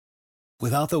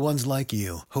Without the ones like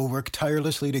you, who work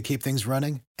tirelessly to keep things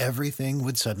running, everything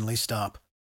would suddenly stop.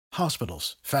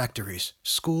 Hospitals, factories,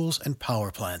 schools, and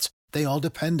power plants, they all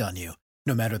depend on you.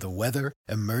 No matter the weather,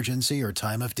 emergency, or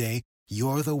time of day,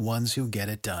 you're the ones who get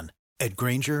it done. At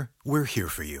Grainger, we're here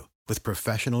for you with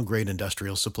professional-grade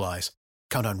industrial supplies.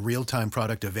 Count on real-time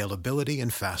product availability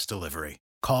and fast delivery.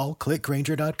 Call, click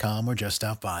Grainger.com, or just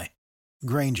stop by.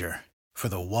 Grainger, for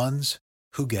the ones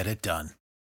who get it done.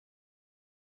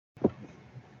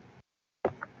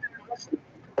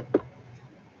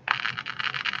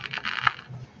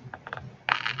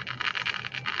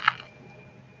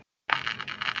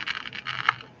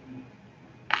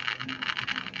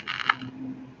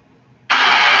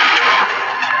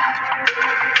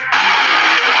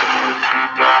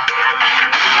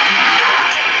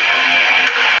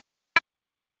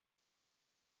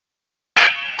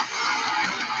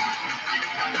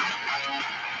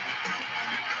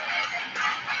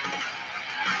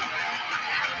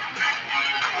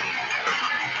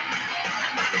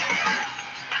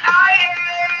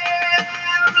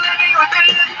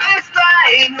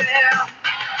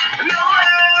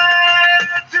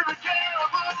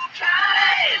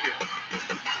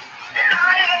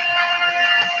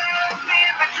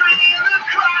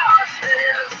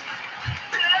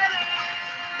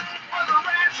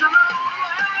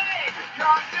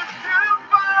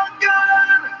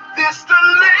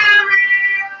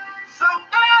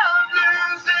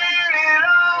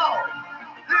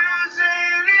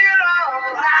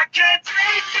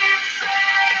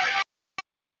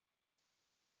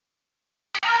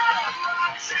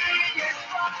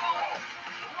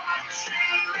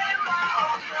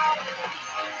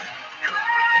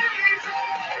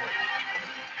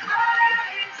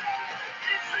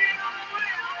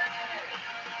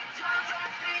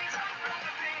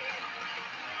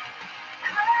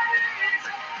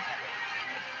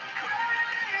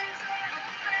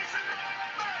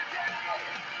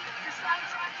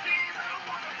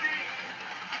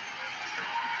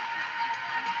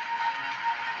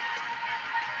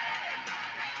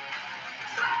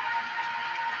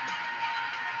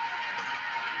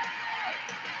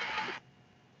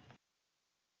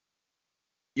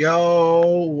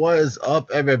 Yo, what is up,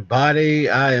 everybody?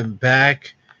 I am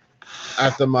back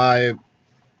after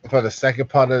for the second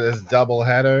part of this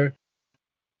doubleheader.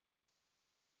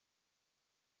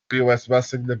 WCWUS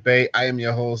Wrestling Debate. I am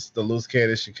your host, the loose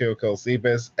cannon Shakira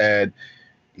Cosebus, and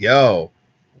yo,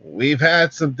 we've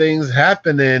had some things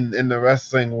happening in the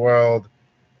wrestling world.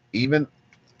 Even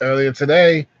earlier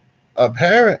today,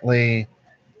 apparently,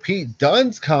 Pete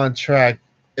Dunne's contract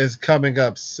is coming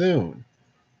up soon.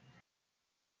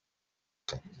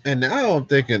 And now I'm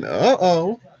thinking,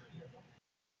 uh-oh.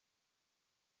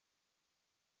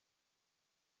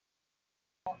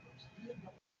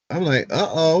 I'm like,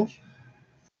 uh-oh.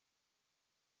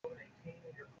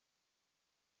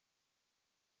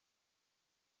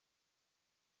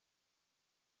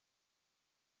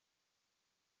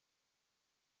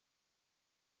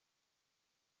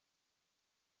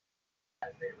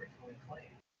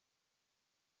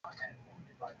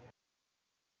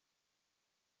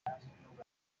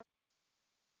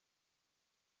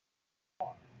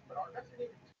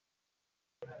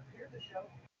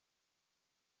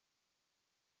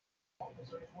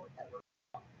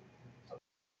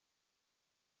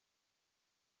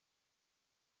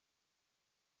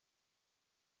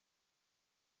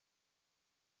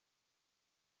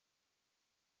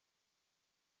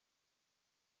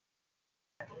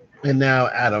 And now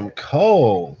Adam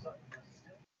Cole.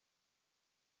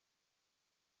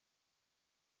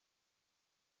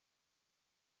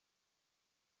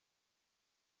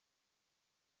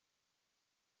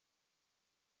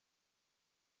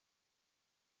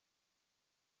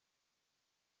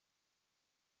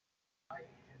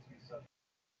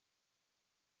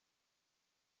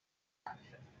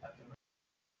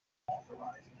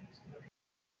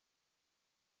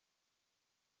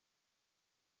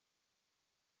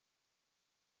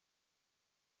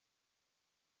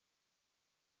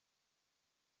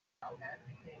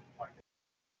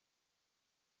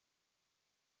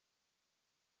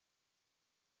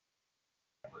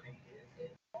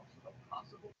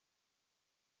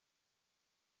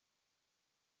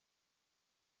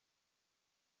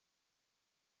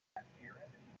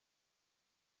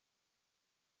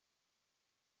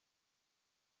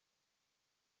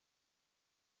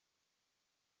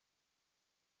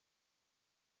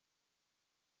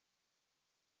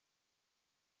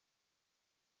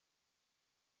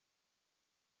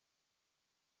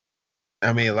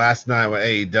 I mean, last night with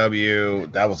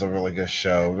AEW, that was a really good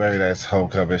show. Very nice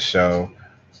homecoming show.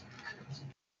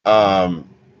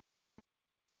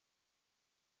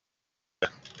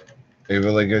 a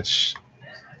really good.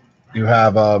 You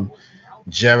have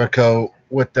Jericho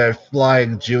with their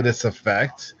flying Judas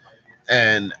effect,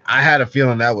 and I had a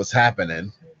feeling that was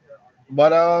happening.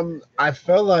 But I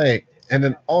felt like, and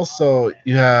then also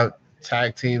you have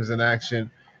tag teams in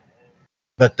action.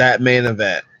 But that main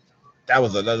event, that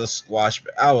was another squash.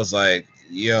 I was like,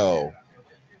 yo,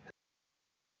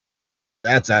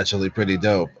 that's actually pretty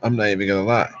dope. I'm not even gonna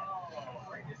lie.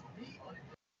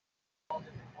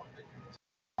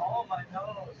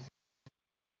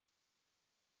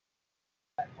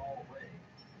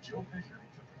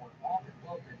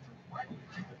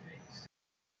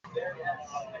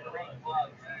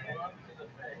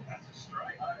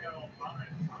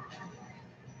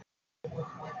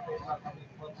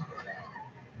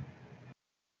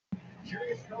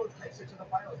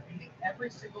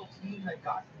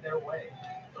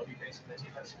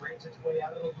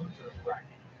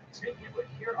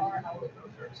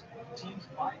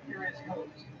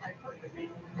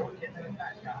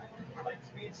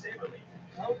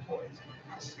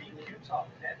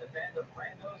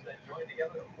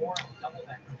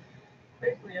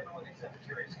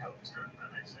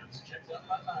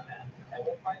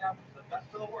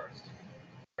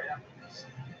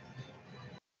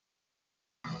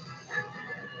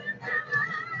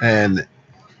 And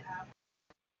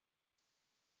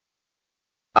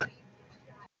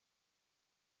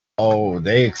oh,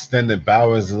 they extended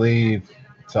Bauer's leave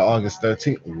to August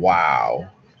 13th. Wow.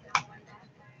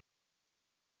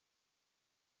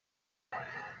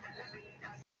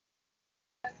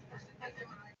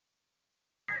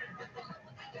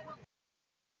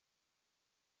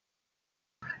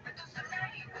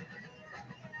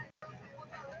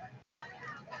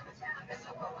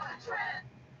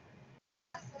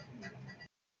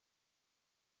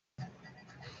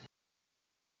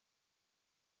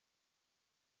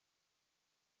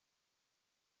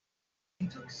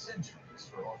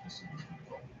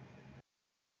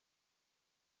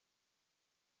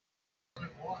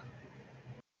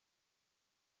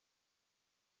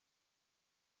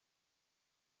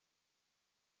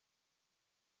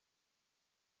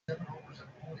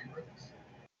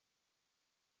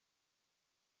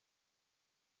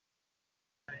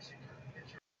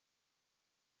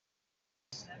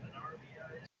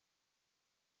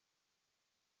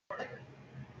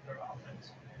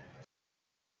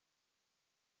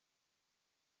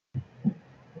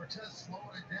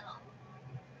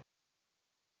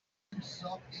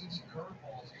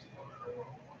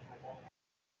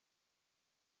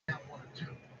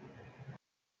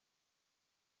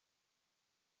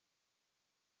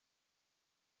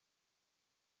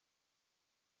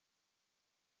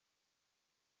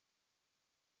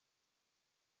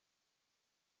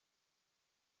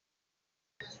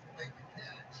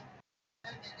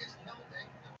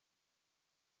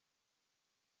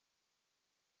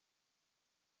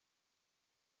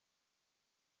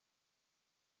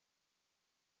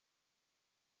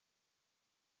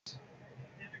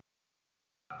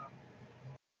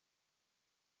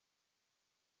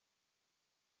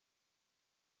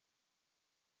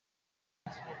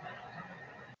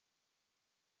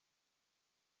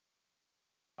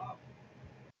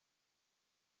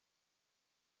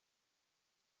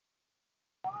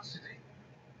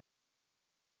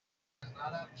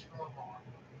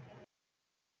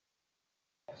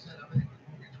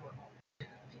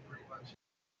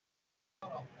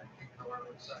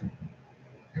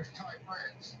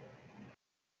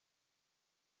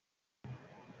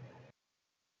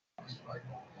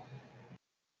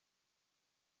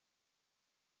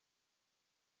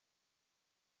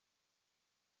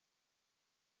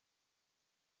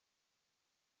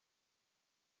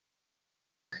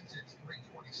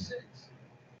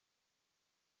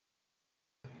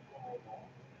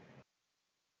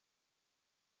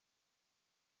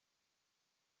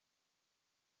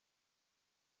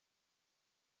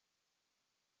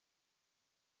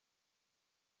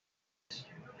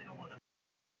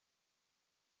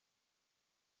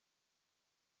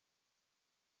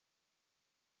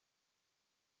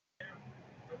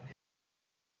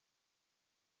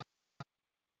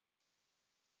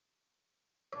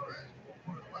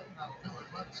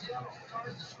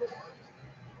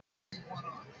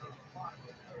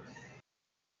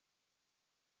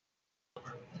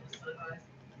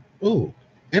 Ooh,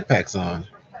 Impact's on.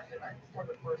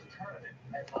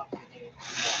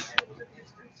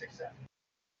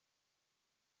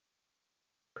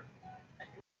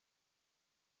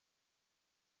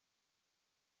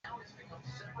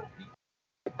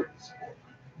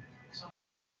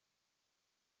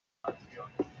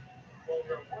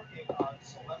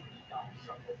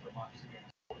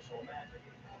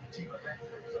 You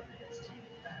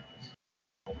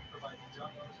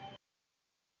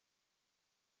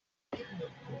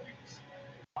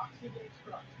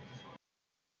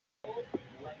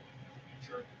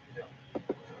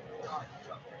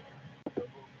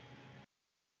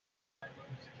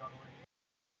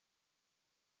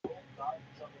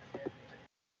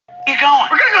going?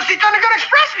 We're gonna go see Thunder Gun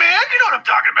Express, man. You know what I'm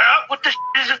talking about. What the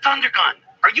is a Thunder Gun?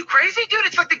 Are you crazy, dude?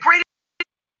 It's like the greatest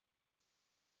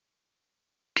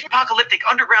apocalyptic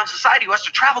underground society who has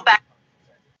to travel back.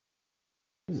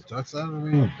 Ooh, Dark Side of the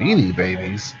Ring Beanie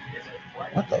Babies.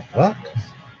 What the fuck?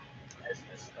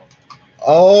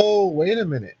 Oh, wait a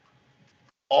minute.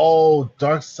 Oh,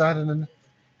 Dark Side of the.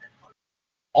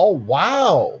 Oh,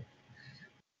 wow.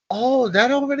 Oh,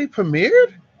 that already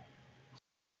premiered?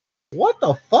 What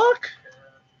the fuck?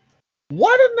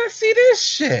 Why didn't I see this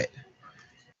shit?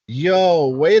 Yo,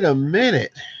 wait a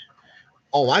minute.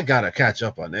 Oh, I gotta catch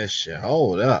up on this shit.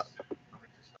 Hold up.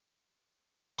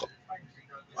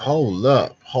 Hold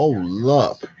up. Hold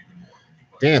up.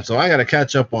 Damn, so I gotta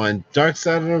catch up on Dark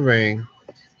Side of the Ring.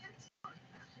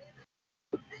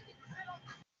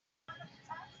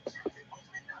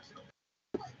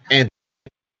 And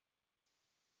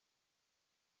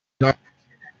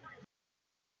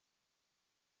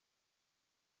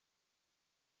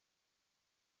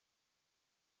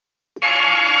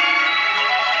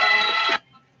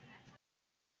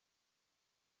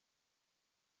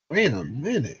wait a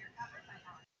minute.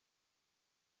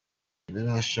 Did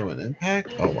I show an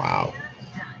impact? Oh, wow.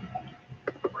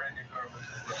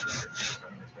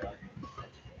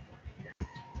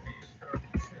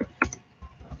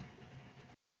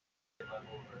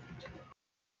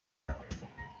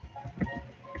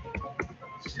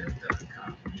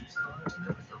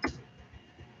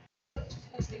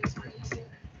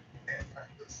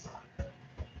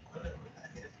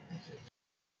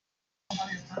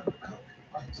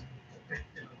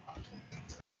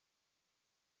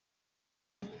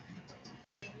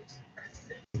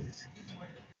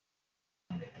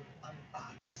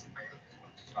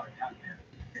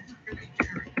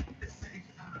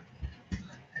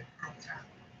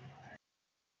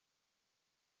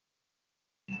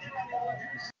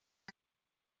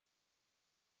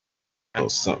 Oh,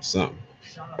 something.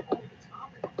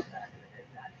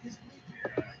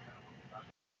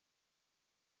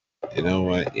 You know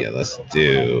what? Yeah, let's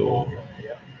do.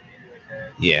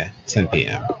 Yeah, 10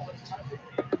 p.m.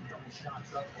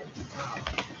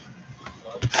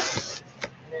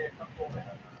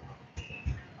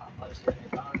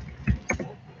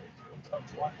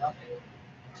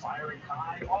 Firing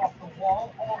high off the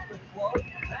wall, off the club.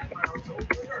 Background's over.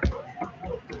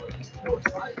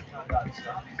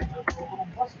 A little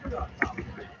mustard on top of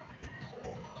it.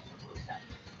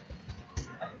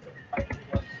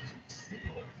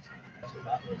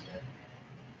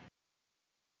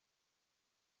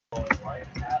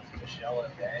 Right past Michelle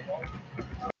and Daniel.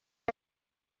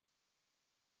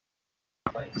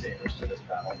 Lightsabers to this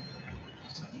battle.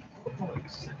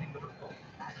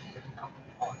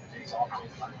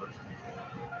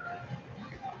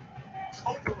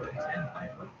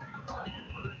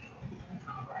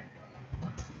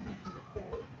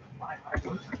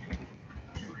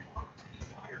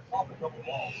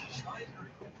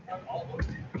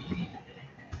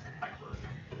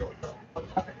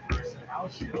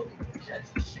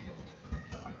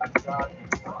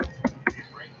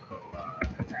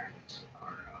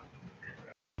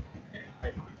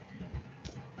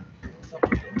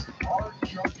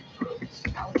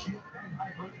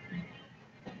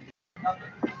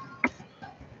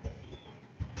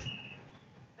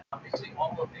 Obviously,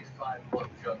 all of these 5-foot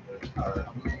jugglers are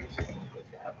amazing.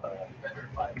 You have a better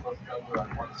 5-foot juggler on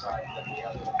one side than the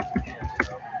other. Chances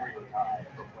are really high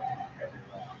for winning every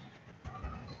round.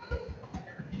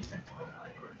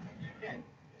 Again,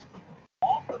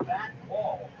 off the back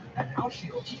wall, and house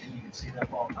shields, you can see that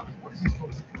ball coming. What is he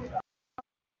supposed to do about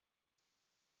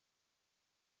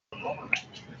it? Rubber match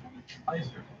between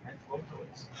Eisner and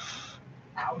Flotoids.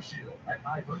 House Shield at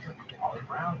hypertrophy. Ollie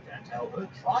Brown, Chantel Hood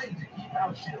trying to keep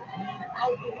House Shield clean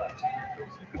out the left hand.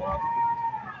 Goes the glove.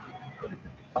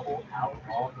 Double out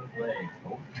on the leg.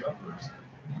 Both jumppers.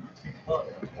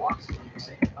 Blocks at the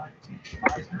same time. Teach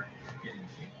Eisner getting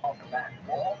kicked off the back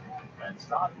wall. Red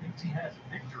Stott thinks he has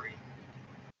victory.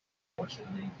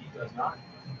 Fortunately, he does not.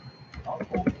 Up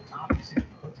over the top, you see the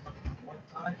Hood one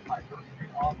time. Hypertrophy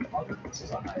off the other. This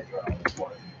is a high draw.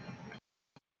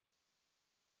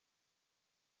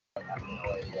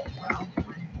 Round 3,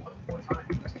 one more time.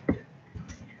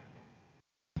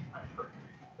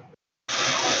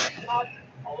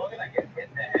 Although I get hit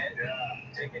in the head,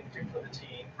 taking 2 for the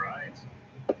team, right?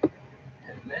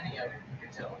 And then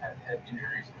had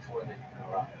injuries before they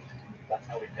arrived. That's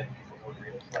how we pick before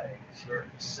real play. Sure,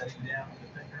 setting down the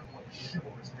defender, what a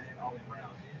chivalrous man Ollie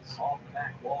Brown is. Off the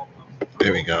back wall.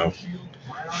 There we go.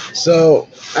 So,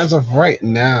 as of right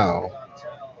now,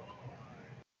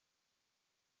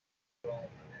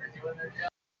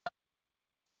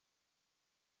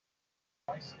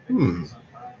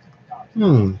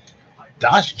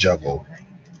 Dodge juggle.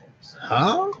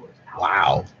 Huh?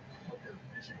 Wow.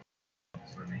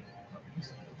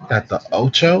 Got the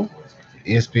Ocho?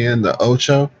 ESPN, the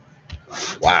Ocho?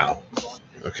 Wow.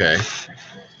 Okay.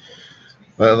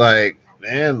 But, like,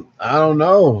 man, I don't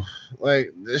know.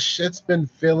 Like, this shit's been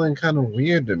feeling kind of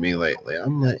weird to me lately.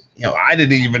 I'm like, I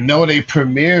didn't even know they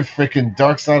premiered freaking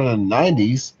Dark Side of the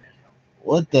 90s.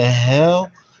 What the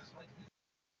hell?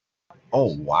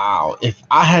 Oh, wow. If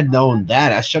I had known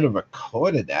that, I should have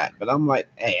recorded that. But I'm like,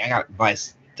 hey, I got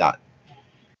Vice. I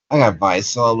got Vice.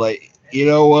 So I'm like, you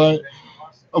know what?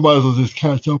 I might as well just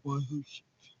catch up on some shit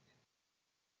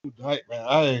tonight, man.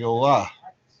 I ain't gonna lie.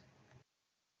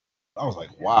 I was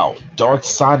like, wow. Dark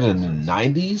Side of the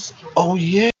 90s? Oh,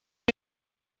 yeah.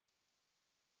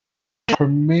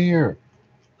 Premiere.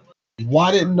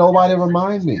 Why didn't nobody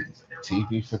remind me?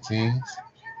 TV for Teens,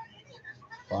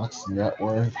 Fox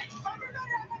Network,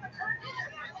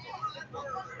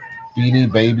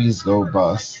 Beanie Babies Go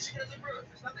Bust.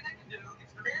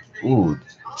 Ooh,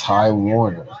 Ty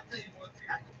Warner.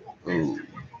 Ooh,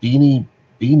 Beanie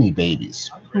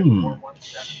Babies.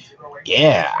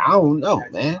 Yeah, I don't know,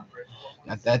 man.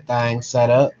 Got that thing set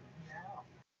up.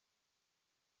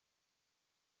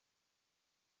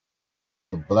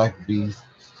 The Black Beast.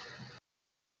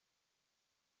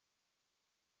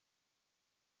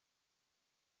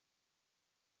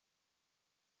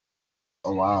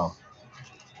 Oh wow.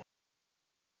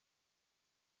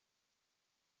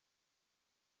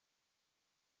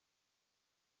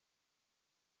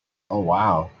 Oh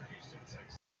wow.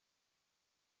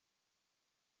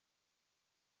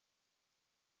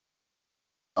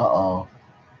 Uh-oh.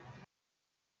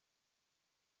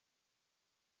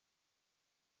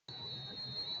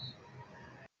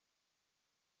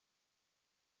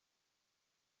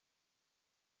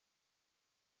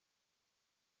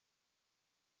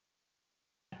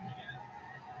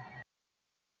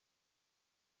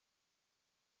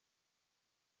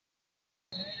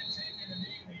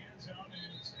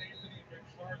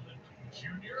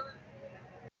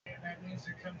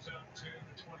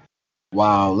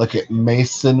 Wow, look at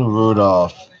Mason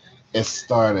Rudolph is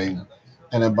starting.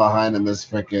 And then behind him is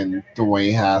freaking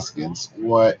Dwayne Haskins.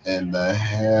 What in the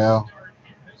hell?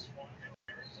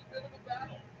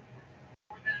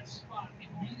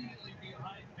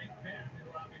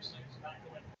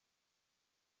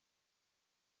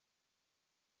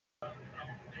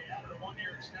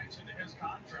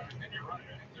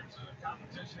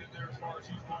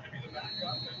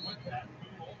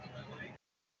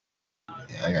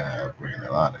 Yeah, I gotta bring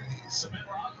a lot of these.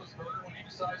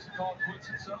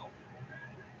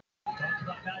 Talked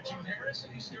about Najee Harris,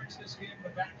 and he starts this game in the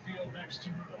backfield next to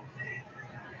Rudolph.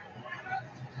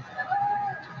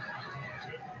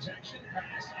 Good protection,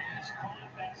 pass is caught.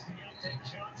 That's Deontay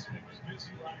Johnson. It was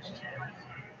busy last year.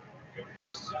 Good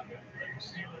second. The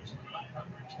Steelers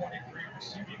 923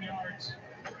 receiving yards.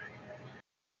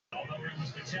 Although he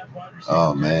was the 10th wide receiver.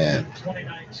 Oh man.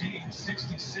 2019,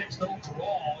 66th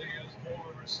overall. He has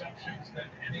more receptions than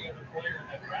any other player in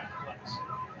that draft class.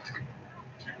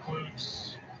 Which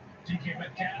includes DK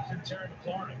Metcalf and Terry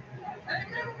McLaurin.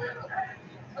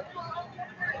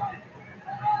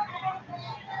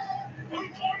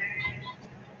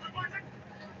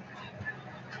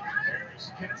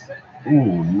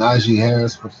 Ooh, Najee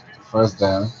Harris for first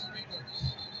down.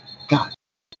 God.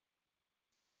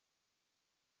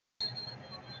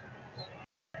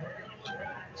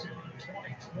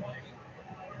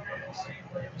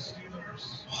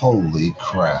 Holy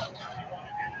crap.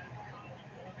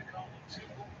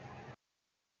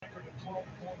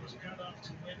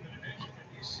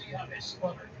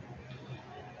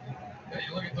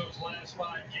 You look at those last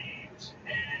 5 games,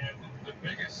 and the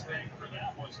biggest thing for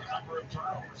them was the number of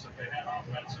turnovers that they had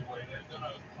offensively. They've done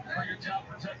a pretty good job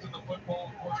protecting the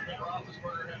football. Of course, Ben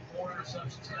Roethlisberger had 4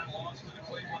 interceptions in that loss to the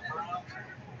Cleveland Browns.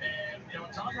 And,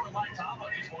 talking with Mike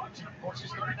Tomlin, he's watching. Of course,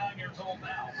 he's 39 years old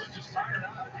now, but just tired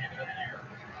out at the end of the year.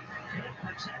 Good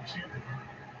protection.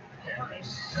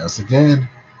 Harris. Yes, again.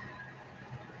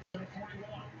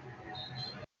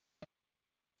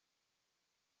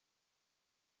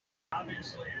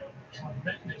 Obviously, a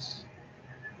tremendous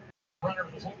runner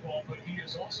of the football, but he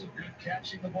is also good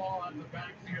catching the ball out of the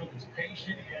backfield. He's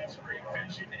patient. He has great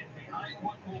vision. And behind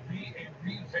what will be a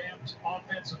revamped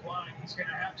offensive line, he's going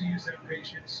to have to use that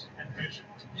patience and vision.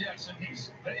 Yes, and they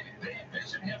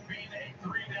envision him being a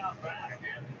three-down back.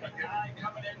 And a guy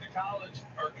coming into college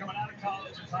or coming out of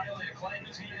college as highly acclaimed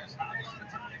as he is, not a lot of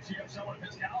times you have someone of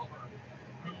his caliber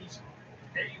who's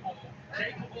able,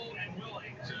 capable, and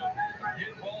willing to get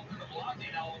involved in the blocking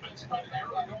elements. But in the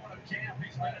early going of camp,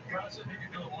 he's been impressive. He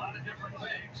can do a lot of different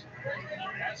things.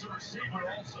 As a receiver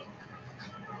also.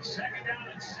 Second down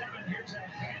and 7. Here's a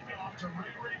handoff to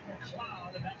Ray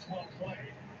McLeod, and that's well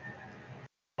played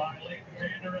by Leighton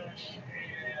Vander Esch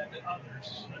and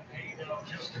others. A gain of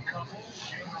just a couple.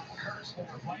 Shamrock Curse for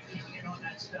Viking in on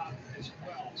that stop as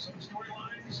well. Some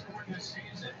storylines for this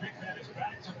season. Big Ben is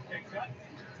back to the big cut.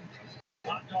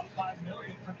 Knocked off $5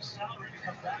 million for the salary to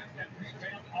come back. That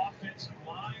revamped offensive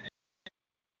line.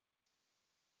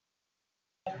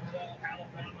 Overall,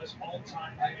 Alabama's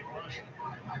all-time leading rusher.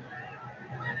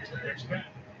 There's Ben.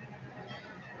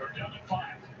 They're down at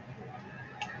 5.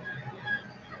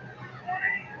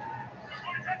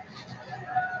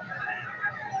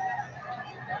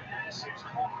 Pass is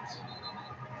caught.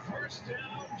 First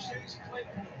down, Chase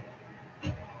Claypool.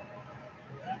 And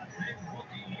a big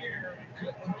rookie year, and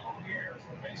good throw here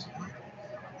from Mason Rudolph.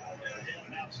 He had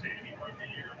an outstanding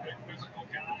rookie year. Big physical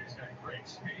guy. He's got great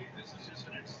speed. This is just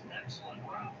an excellent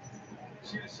route.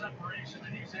 See the separation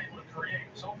that he's able to create.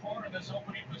 So far in this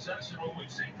opening possession, what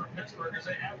we've seen from Pittsburgh is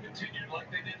they have continued like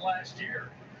they did last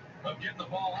year of getting the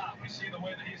ball out. We see the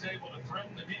way that he's able to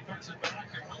threaten the defensive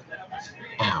back and with that with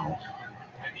speed. Ow.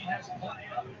 And he has plenty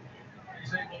of it.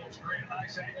 He's able to create a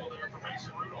nice angle there for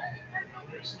Mason Rudolph.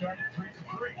 They started 3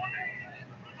 for 3.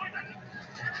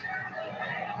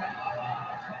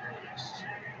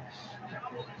 Exchange.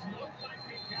 Cowboys look like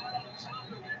they got on top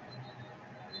of it.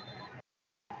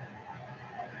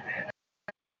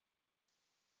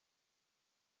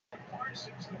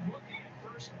 Parsons, the rookie and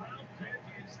first round pick,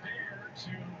 is there to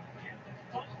get the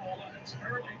fumble, and it's an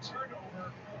early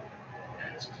turnover.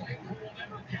 As Claypool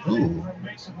never got it from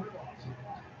Mason Rudolph.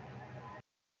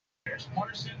 There's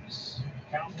Parsons.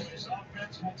 Cowboys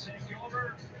offense will take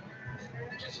over.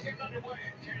 Just get underway,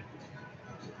 kid.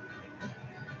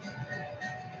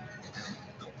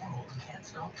 The world can't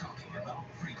stop talking about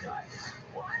free guys.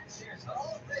 What? Seriously? The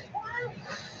whole thing. Why?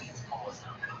 It's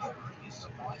awesome. It's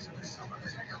surprisingly summer.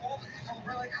 Isn't it cool? It's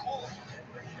really cool. Get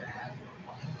ready to have your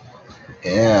mind.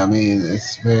 Yeah, I mean,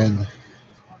 it's been.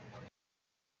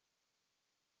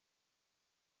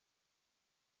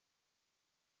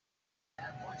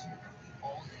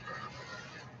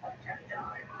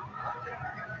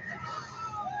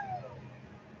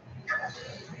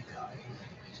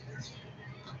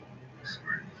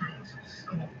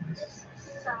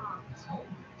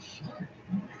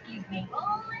 Excuse me.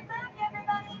 Oh, I'm back,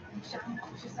 everybody. Shine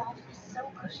Ultra Soft is so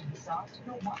cushiony soft,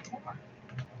 you'll want more.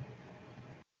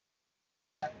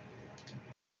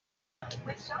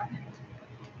 With Charmin.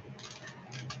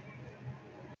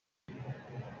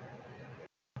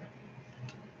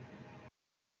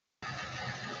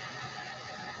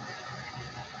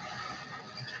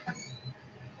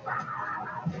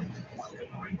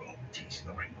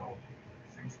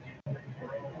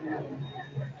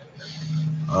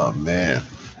 Oh, man.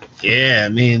 Yeah, I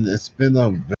mean, it's been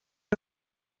a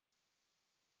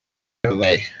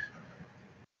like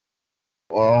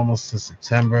almost to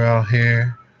September out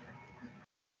here.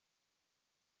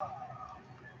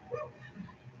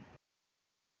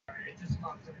 It's a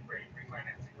sponsored rate,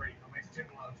 refinancing rate for my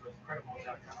stimulus with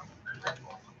credible.com.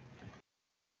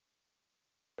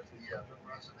 The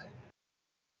resume.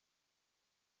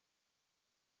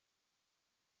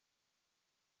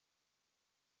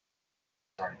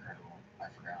 Sorry, Credible. I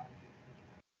forgot.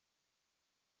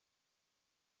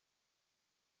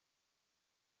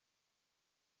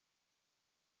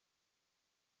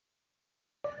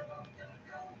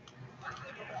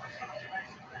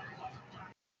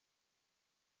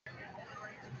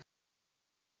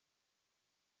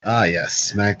 Ah,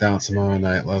 yes. SmackDown tomorrow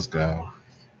night. Let's go.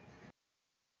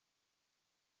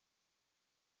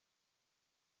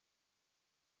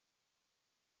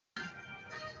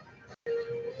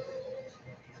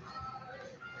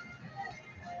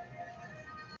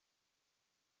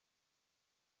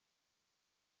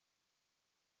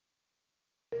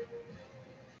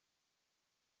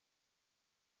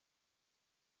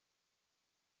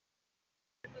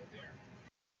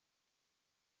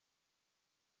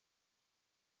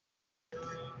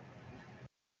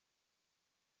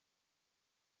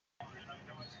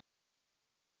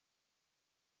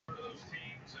 Those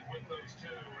teams and with those two.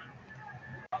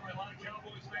 And a lot of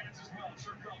Cowboys fans as well.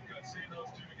 Sure felt good seeing those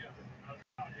two together.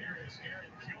 Here is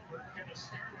Aaron Gilbert going to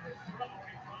start with a throw.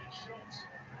 He finds Schultz.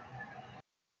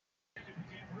 It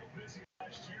became real busy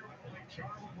last year when Blake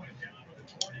Jarwin went down with a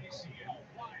torn ACL,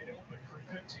 wide open for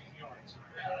 15 yards.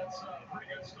 Yeah, that's a pretty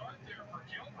good start there for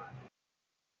Gilbert.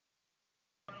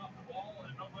 Off the ball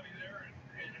and nobody there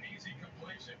and an easy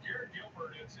completion. Garrett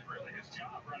Gilbert, it's really his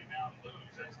job right now to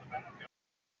lose as the backup.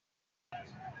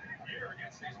 Here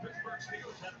against these Pittsburgh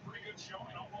Steelers had a pretty good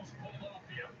showing, almost pulled off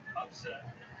the upset.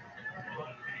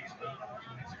 But he's been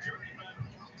around, he's a journeyman.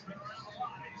 He's been around a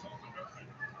lot. He's opened early.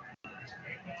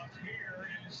 And out here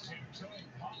is to Tony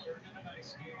Pollard in a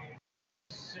nice game.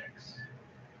 6.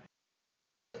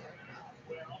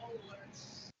 Well,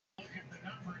 let's look at the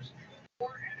numbers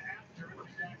before and after the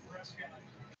Dak Prescott.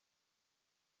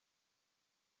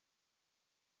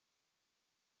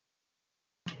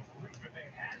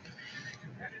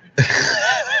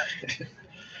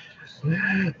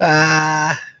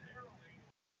 Ah.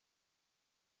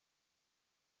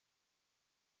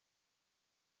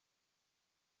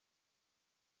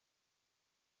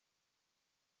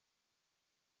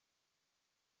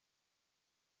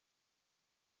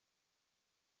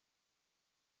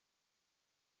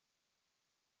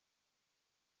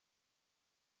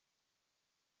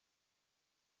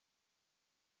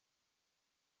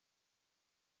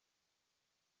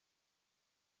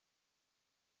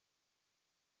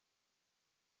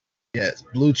 Yes,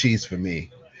 blue cheese for me.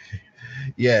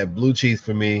 Yeah, blue cheese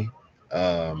for me.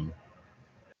 Um,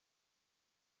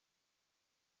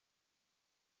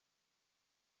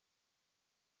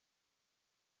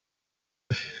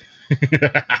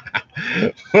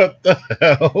 what the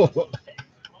hell?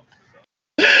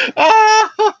 Ah!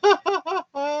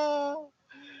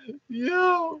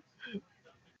 Yo.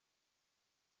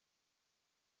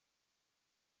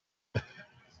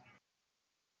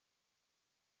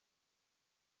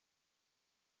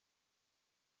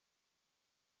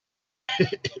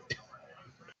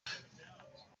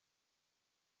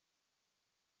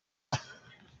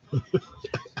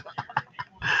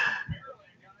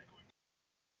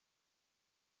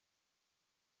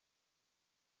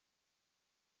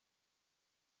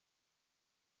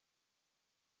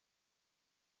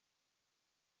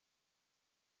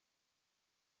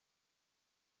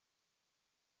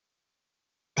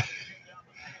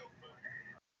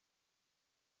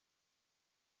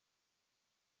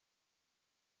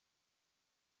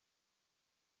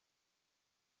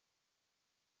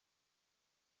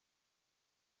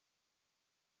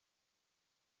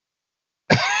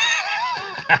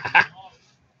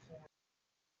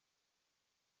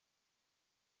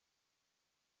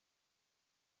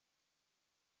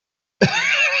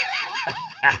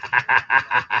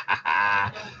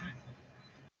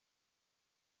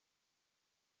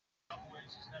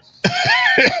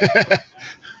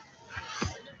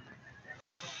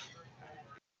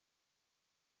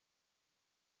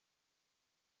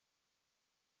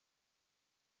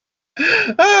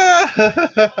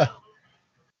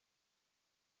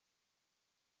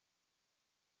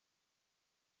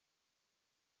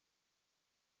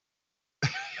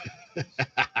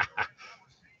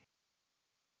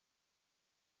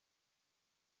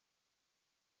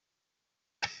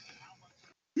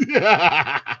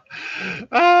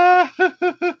 Ah.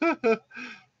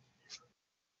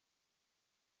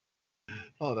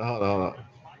 Hold on, hold on, hold on.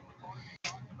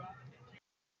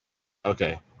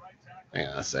 Okay, hang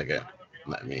on a second.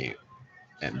 Let me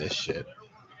end this shit.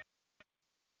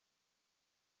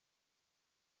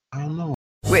 I don't know.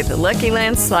 With the Lucky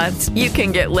Land Slots, you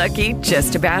can get lucky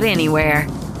just about anywhere.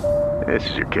 This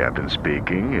is your captain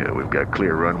speaking. We've got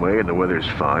clear runway and the weather's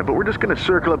fine, but we're just going to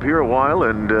circle up here a while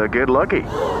and get lucky.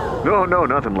 No,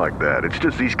 nothing like that. It's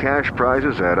just these cash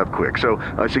prizes add up quick. So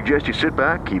I suggest you sit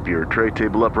back, keep your tray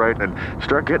table upright, and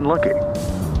start getting lucky.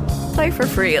 Play for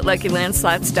free at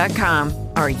LuckyLandSlots.com.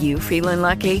 Are you feeling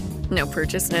lucky? No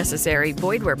purchase necessary.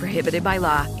 Void where prohibited by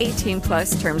law.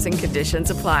 18+ terms and conditions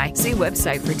apply. See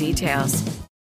website for details.